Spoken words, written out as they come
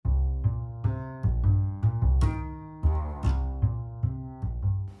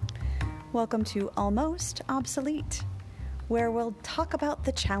Welcome to Almost Obsolete, where we'll talk about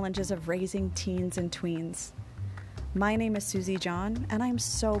the challenges of raising teens and tweens. My name is Susie John, and I'm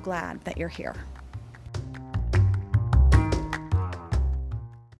so glad that you're here.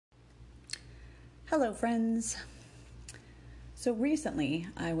 Hello, friends. So recently,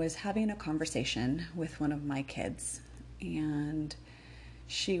 I was having a conversation with one of my kids, and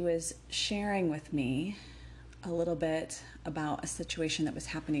she was sharing with me a little bit about a situation that was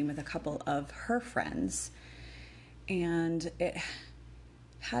happening with a couple of her friends. And it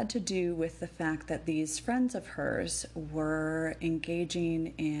had to do with the fact that these friends of hers were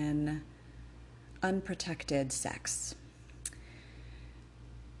engaging in unprotected sex.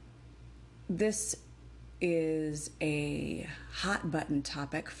 This is a hot button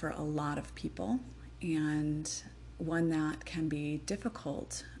topic for a lot of people, and one that can be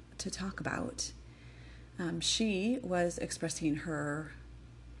difficult to talk about. She was expressing her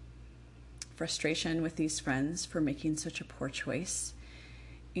frustration with these friends for making such a poor choice,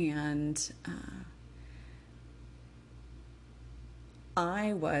 and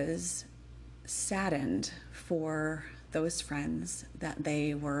I was saddened for those friends that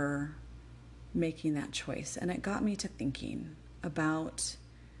they were making that choice. And it got me to thinking about,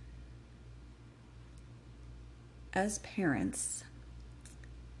 as parents,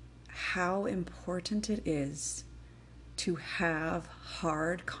 how important it is to have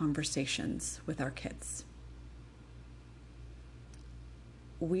hard conversations with our kids.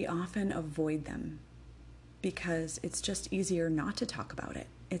 We often avoid them because it's just easier not to talk about it.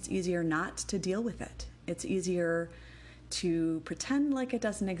 It's easier not to deal with it. It's easier to pretend like it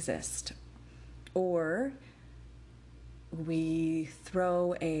doesn't exist. Or we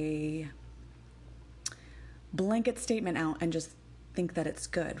throw a blanket statement out and just think that it's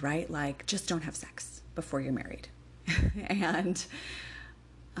good, right? Like, just don't have sex before you're married. And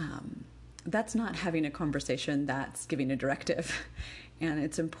that's not having a conversation, that's giving a directive. And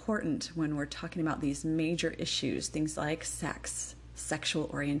it's important when we're talking about these major issues, things like sex, sexual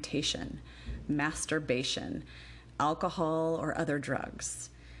orientation, masturbation, alcohol or other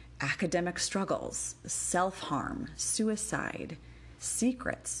drugs, academic struggles, self-harm, suicide,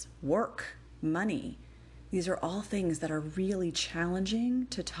 secrets, work, money. These are all things that are really challenging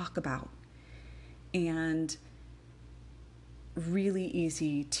to talk about and really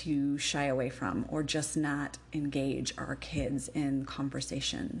easy to shy away from or just not engage our kids in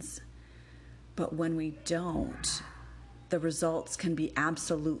conversations. But when we don't, the results can be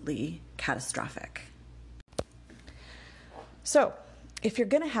absolutely catastrophic. So, if you're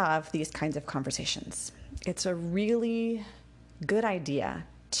going to have these kinds of conversations, it's a really good idea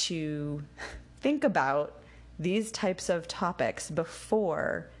to think about these types of topics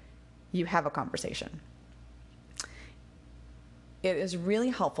before you have a conversation. It is really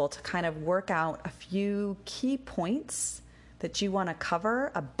helpful to kind of work out a few key points that you want to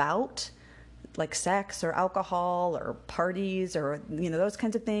cover about like sex or alcohol or parties or those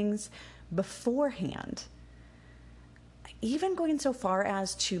kinds of things beforehand. Even going so far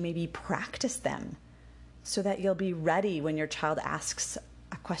as to maybe practice them so that you'll be ready when your child asks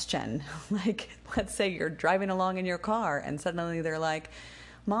a question. Like, let's say you're driving along in your car and suddenly they're like,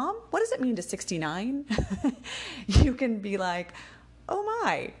 "Mom, what does it mean to 69?" You can be like, "Oh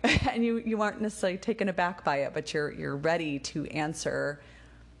my," and you aren't necessarily taken aback by it, but you're ready to answer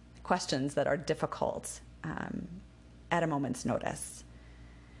questions that are difficult at a moment's notice.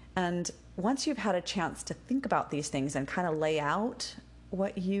 And once you've had a chance to think about these things and kind of lay out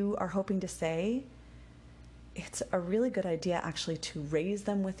what you are hoping to say, it's a really good idea actually to raise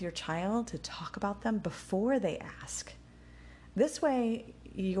them with your child, to talk about them before they ask. This way,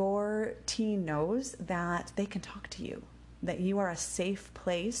 your teen knows that they can talk to you, that you are a safe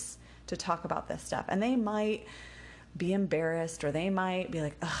place to talk about this stuff. And they might be embarrassed or they might be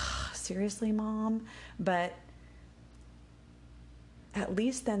like, "Ugh, seriously, Mom?" But at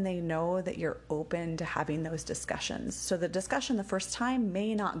least then they know that you're open to having those discussions. So the discussion the first time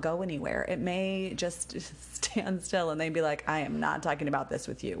may not go anywhere. It may just stand still and they'd be like, "I am not talking about this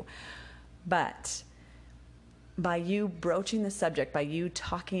with you." But by you broaching the subject, by you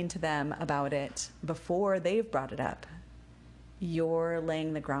talking to them about it before they've brought it up, you're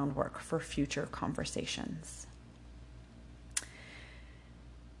laying the groundwork for future conversations.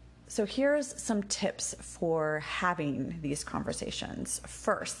 So here's some tips for having these conversations.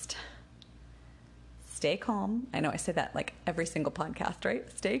 First, stay calm. I know I say that like every single podcast, right?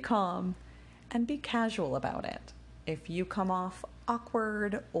 Stay calm and be casual about it. If you come off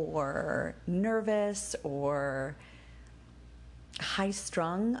awkward or nervous or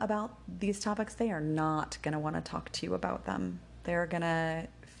high-strung about these topics, they are not going to want to talk to you about them. They're going to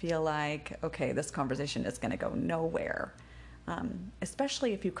feel like, okay, this conversation is going to go nowhere.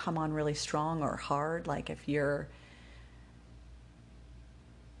 Especially if you come on really strong or hard, like if you're,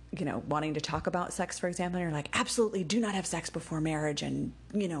 wanting to talk about sex, for example, and you're like, absolutely do not have sex before marriage and,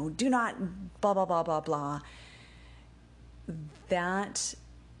 do not blah, blah, blah, blah, blah. That,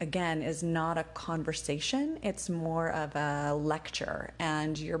 again, is not a conversation. It's more of a lecture,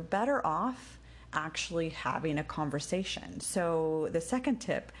 and you're better off actually having a conversation. So the second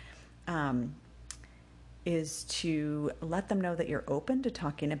tip is to let them know that you're open to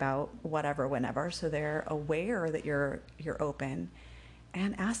talking about whatever, whenever, so they're aware that you're open,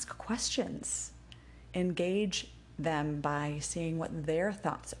 and ask questions. Engage them by seeing what their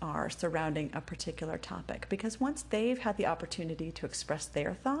thoughts are surrounding a particular topic, because once they've had the opportunity to express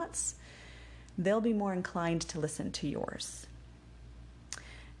their thoughts, they'll be more inclined to listen to yours.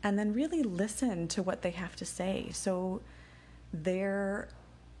 And then really listen to what they have to say, so they're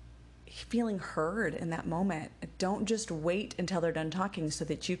feeling heard in that moment. Don't just wait until they're done talking so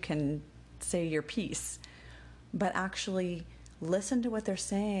that you can say your piece, but actually listen to what they're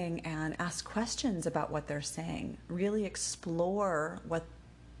saying and ask questions about what they're saying. Really explore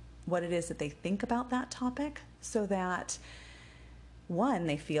what it is that they think about that topic, so that, one,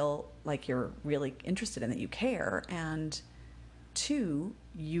 they feel like you're really interested in, that you care, and two,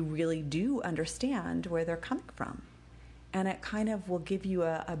 you really do understand where they're coming from. And it kind of will give you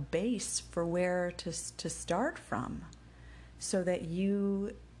a base for where to start from, so that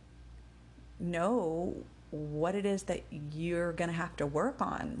you know what it is that you're going to have to work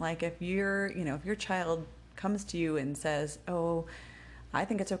on. Like if if your child comes to you and says, oh, I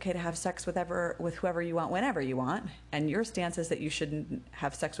think it's okay to have sex with whoever you want, whenever you want, and your stance is that you shouldn't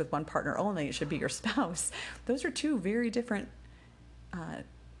have sex with one partner only, it should be your spouse. Those are two very different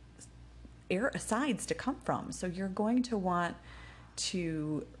sides to come from. So you're going to want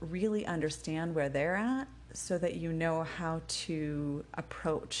to really understand where they're at, so that you know how to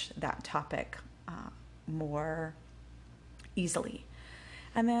approach that topic more easily.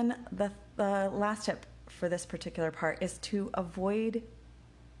 And then the last tip for this particular part is to avoid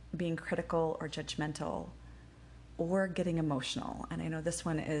being critical or judgmental or getting emotional. And I know this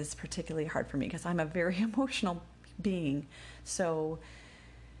one is particularly hard for me because I'm a very emotional being. So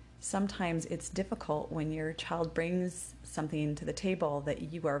sometimes it's difficult when your child brings something to the table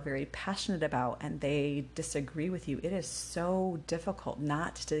that you are very passionate about and they disagree with you. It is so difficult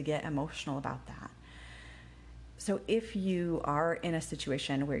not to get emotional about that. So if you are in a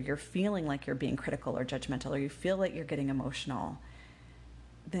situation where you're feeling like you're being critical or judgmental, or you feel like you're getting emotional,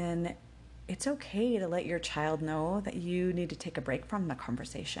 then it's okay to let your child know that you need to take a break from the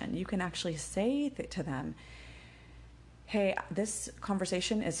conversation. You can actually say to them, hey, this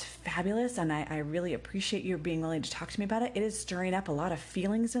conversation is fabulous, and I really appreciate you being willing to talk to me about it. It is stirring up a lot of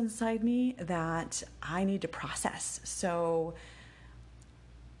feelings inside me that I need to process. So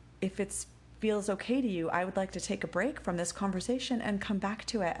if it feels okay to you, I would like to take a break from this conversation and come back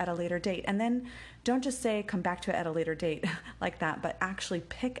to it at a later date. And then don't just say come back to it at a later date like that, but actually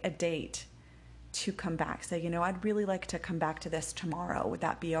pick a date to come back. Say, I'd really like to come back to this tomorrow. Would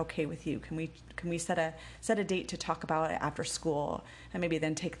that be okay with you? Can we set a date to talk about it after school, and maybe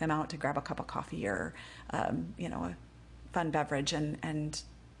then take them out to grab a cup of coffee or a fun beverage, and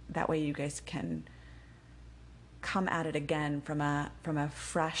that way you guys can come at it again from a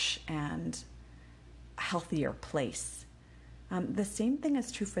fresh and healthier place. The same thing is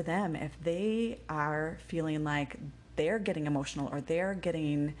true for them. If they are feeling like they're getting emotional or they're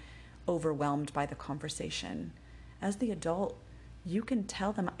getting overwhelmed by the conversation, as the adult, you can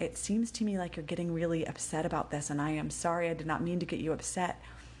tell them, it seems to me like you're getting really upset about this, and I am sorry, I did not mean to get you upset.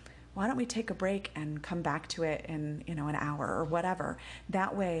 Why don't we take a break and come back to it in an hour or whatever?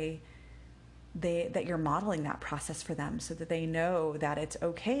 That way that you're modeling that process for them, so that they know that it's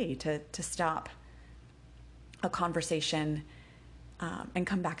okay to stop a conversation and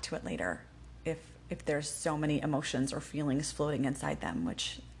come back to it later if there's so many emotions or feelings floating inside them,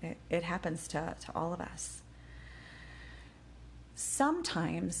 which it happens to all of us.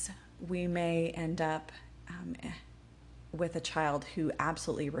 Sometimes we may end up with a child who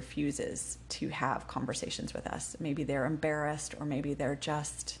absolutely refuses to have conversations with us. Maybe they're embarrassed, or maybe they're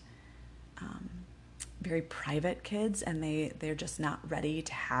just very private kids, and they're just not ready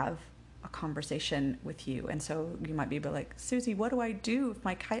to have a conversation with you. And so you might be like, Susie, what do I do if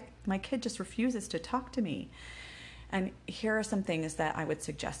my kid just refuses to talk to me? And here are some things that I would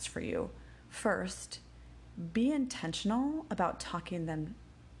suggest for you. First, be intentional about talking to them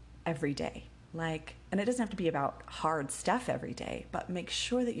every day. And it doesn't have to be about hard stuff every day, but make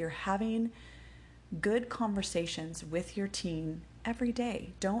sure that you're having good conversations with your teen every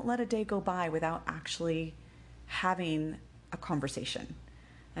day. Don't let a day go by without actually having a conversation.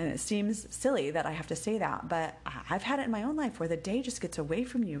 And it seems silly that I have to say that, but I've had it in my own life where the day just gets away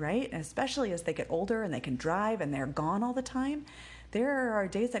from you, right? And especially as they get older and they can drive and they're gone all the time, there are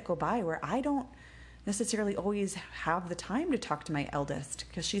days that go by where I don't necessarily always have the time to talk to my eldest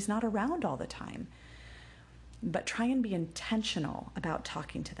because she's not around all the time. But try and be intentional about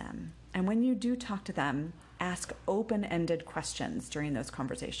talking to them. And when you do talk to them, ask open-ended questions during those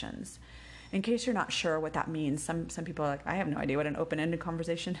conversations. In case you're not sure what that means, some people are like, I have no idea what an open-ended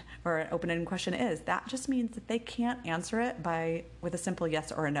conversation or an open-ended question is. That just means that they can't answer it with a simple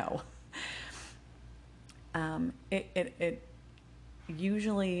yes or a no. It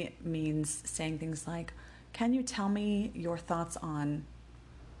usually means saying things like, can you tell me your thoughts on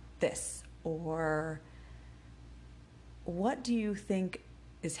this? Or what do you think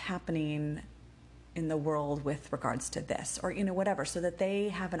is happening in the world with regards to this, or whatever, so that they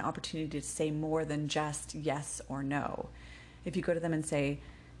have an opportunity to say more than just yes or no. If you go to them and say,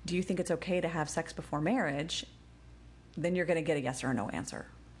 do you think it's okay to have sex before marriage, then you're going to get a yes or a no answer,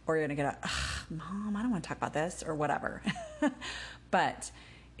 or you're going to get Mom, I don't want to talk about this, or whatever. But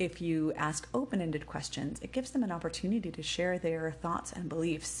if you ask open-ended questions, it gives them an opportunity to share their thoughts and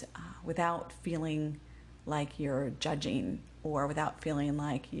beliefs without feeling like you're judging, or without feeling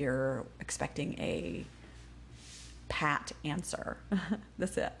like you're expecting a pat answer.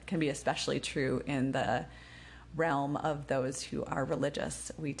 This can be especially true in the realm of those who are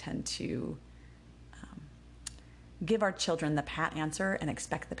religious. We tend to give our children the pat answer and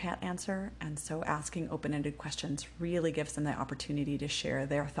expect the pat answer. And so asking open-ended questions really gives them the opportunity to share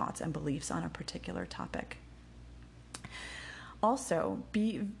their thoughts and beliefs on a particular topic. Also,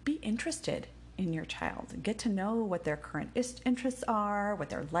 be interested in your child. Get to know what their current interests are, what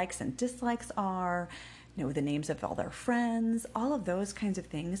their likes and dislikes are, know the names of all their friends, all of those kinds of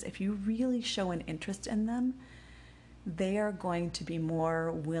things. If you really show an interest in them, they are going to be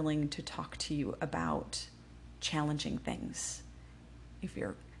more willing to talk to you about challenging things. If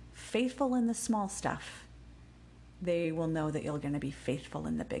you're faithful in the small stuff, they will know that you're going to be faithful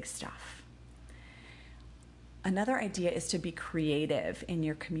in the big stuff. Another idea is to be creative in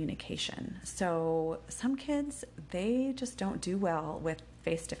your communication. So some kids, they just don't do well with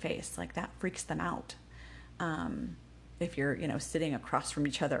face-to-face. Like, that freaks them out. If you're, sitting across from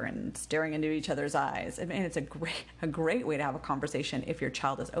each other and staring into each other's eyes. I mean, it's a great way to have a conversation if your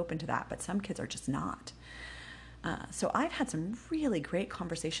child is open to that, but some kids are just not. So I've had some really great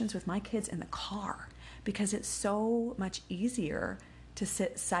conversations with my kids in the car because it's so much easier to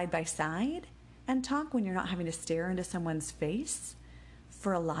sit side by side and talk when you're not having to stare into someone's face.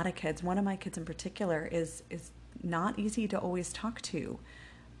 For a lot of kids, one of my kids in particular is not easy to always talk to.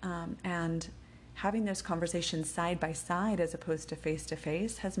 And having those conversations side by side as opposed to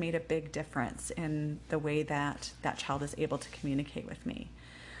face has made a big difference in the way that that child is able to communicate with me.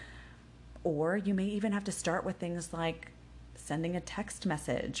 Or you may even have to start with things like sending a text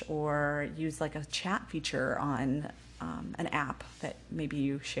message, or use like a chat feature on an app that maybe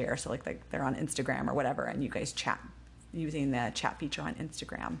you share. So like they're on Instagram or whatever, and you guys chat using the chat feature on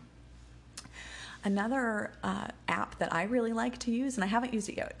Instagram. Another app that I really like to use, and I haven't used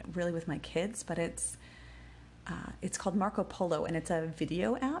it yet really with my kids, but it's called Marco Polo, and it's a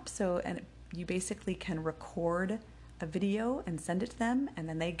video app. And you basically can record a video and send it to them, and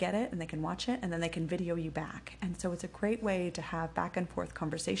then they get it and they can watch it, and then they can video you back. And so it's a great way to have back and forth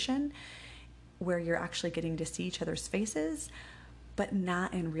conversation where you're actually getting to see each other's faces, but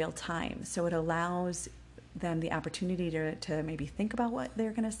not in real time. So it allows them the opportunity to maybe think about what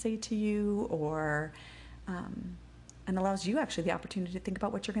they're going to say to you, or and allows you actually the opportunity to think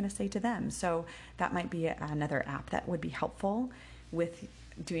about what you're going to say to them. So that might be another app that would be helpful with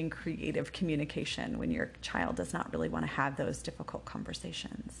doing creative communication when your child does not really want to have those difficult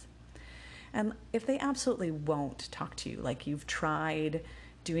conversations. And if they absolutely won't talk to you, like you've tried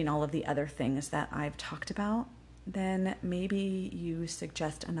doing all of the other things that I've talked about, then maybe you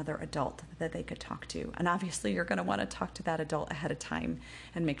suggest another adult that they could talk to. And obviously you're going to want to talk to that adult ahead of time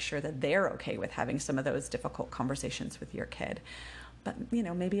and make sure that they're okay with having some of those difficult conversations with your kid. But,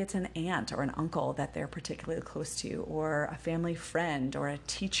 maybe it's an aunt or an uncle that they're particularly close to, or a family friend, or a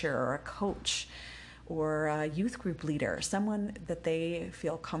teacher, or a coach, or a youth group leader, someone that they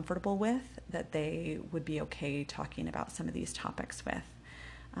feel comfortable with, that they would be okay talking about some of these topics with.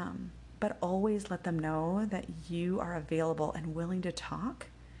 But always let them know that you are available and willing to talk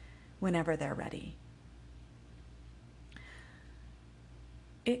whenever they're ready.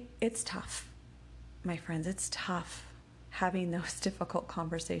 It's tough, my friends. It's tough having those difficult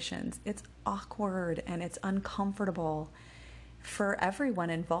conversations. It's awkward and it's uncomfortable. for everyone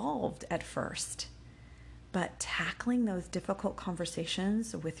involved at first. But tackling those difficult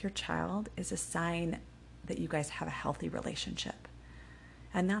conversations with your child is a sign that you guys have a healthy relationship.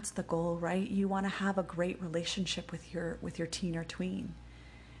 And that's the goal, right? You want to have a great relationship with your teen or tween.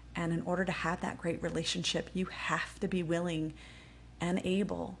 And in order to have that great relationship, you have to be willing and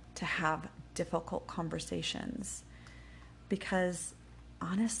able to have difficult conversations. Because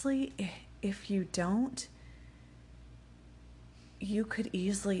honestly, if you don't, you could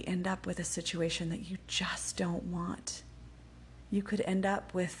easily end up with a situation that you just don't want. You could end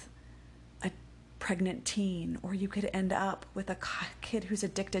up with a pregnant teen, or you could end up with a kid who's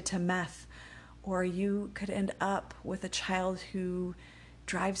addicted to meth, or you could end up with a child who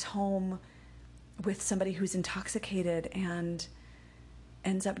drives home with somebody who's intoxicated and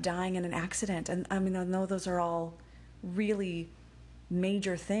ends up dying in an accident. And I mean, I know those are all really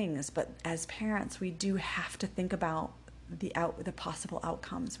major things, but as parents, we do have to think about the possible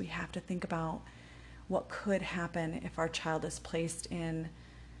outcomes. We have to think about what could happen if our child is placed in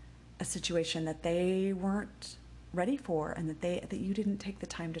a situation that they weren't ready for and that you didn't take the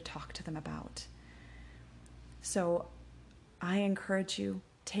time to talk to them about. So I encourage you,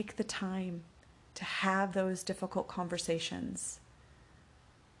 take the time to have those difficult conversations.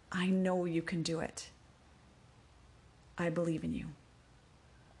 I know you can do it. I believe in you.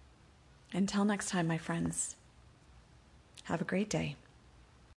 Until next time, my friends, have a great day.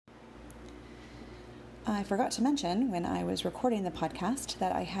 I forgot to mention when I was recording the podcast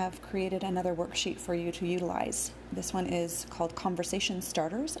that I have created another worksheet for you to utilize. This one is called Conversation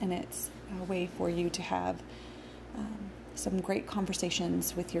Starters, and it's a way for you to have some great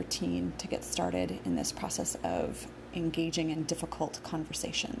conversations with your teen to get started in this process of engaging in difficult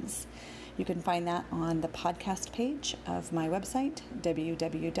conversations. You can find that on the podcast page of my website,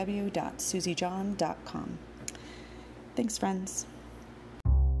 www.susiejohn.com. Thanks, friends.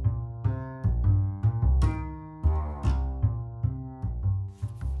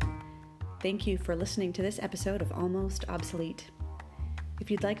 Thank you for listening to this episode of Almost Obsolete.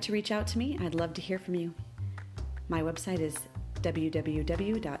 If you'd like to reach out to me, I'd love to hear from you. My website is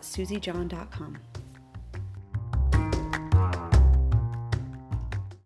www.susiejohn.com.